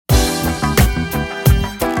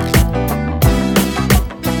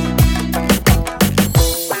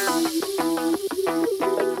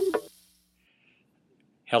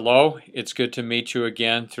Hello, it's good to meet you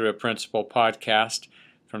again through a principal podcast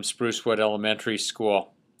from Sprucewood Elementary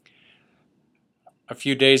School. A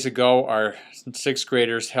few days ago, our sixth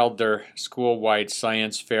graders held their school-wide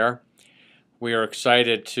science fair. We are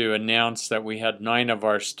excited to announce that we had 9 of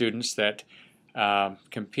our students that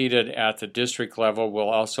competed at the district level will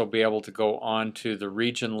also be able to go on to the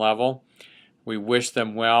region level. We wish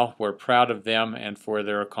them well. We're proud of them and for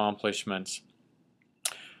their accomplishments.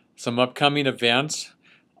 Some upcoming events.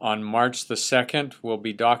 On March the 2nd will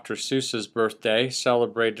be Dr. Seuss's birthday,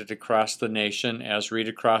 celebrated across the nation as Read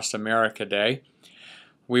Across America Day.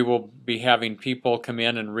 We will be having people come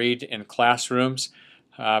in and read in classrooms,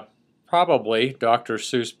 probably Dr.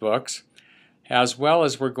 Seuss books, as well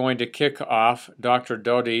as we're going to kick off Dr.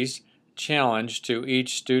 Doty's challenge to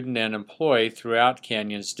each student and employee throughout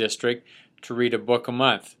Canyons District to read a book a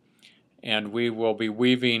month. And we will be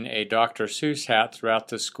weaving a Dr. Seuss hat throughout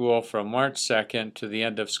the school from March 2nd to the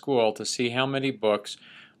end of school to see how many books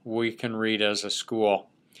we can read as a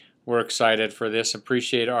school. We're excited for this.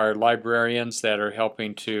 Appreciate our librarians that are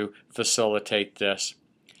helping to facilitate this.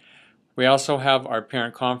 We also have our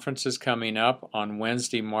parent conferences coming up on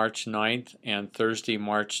Wednesday, March 9th and Thursday,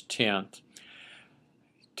 March 10th.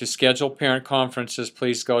 To schedule parent conferences,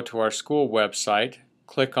 please go to our school website,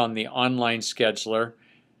 click on the online scheduler,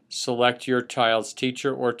 select your child's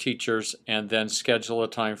teacher or teachers, and then schedule a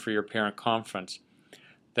time for your parent conference.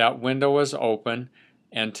 That window is open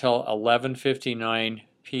until 11:59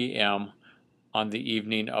 p.m. on the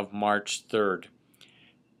evening of March 3rd.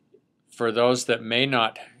 For those that may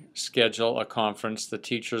not schedule a conference, the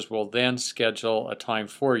teachers will then schedule a time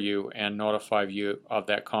for you and notify you of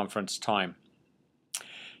that conference time.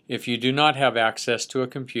 If you do not have access to a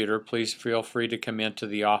computer, please feel free to come into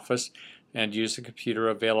the office and use the computer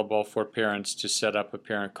available for parents to set up a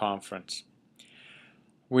parent conference.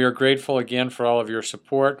 We are grateful again for all of your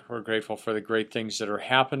support. We're grateful for the great things that are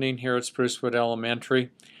happening here at Sprucewood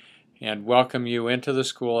Elementary and welcome you into the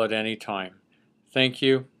school at any time. Thank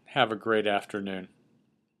you. Have a great afternoon.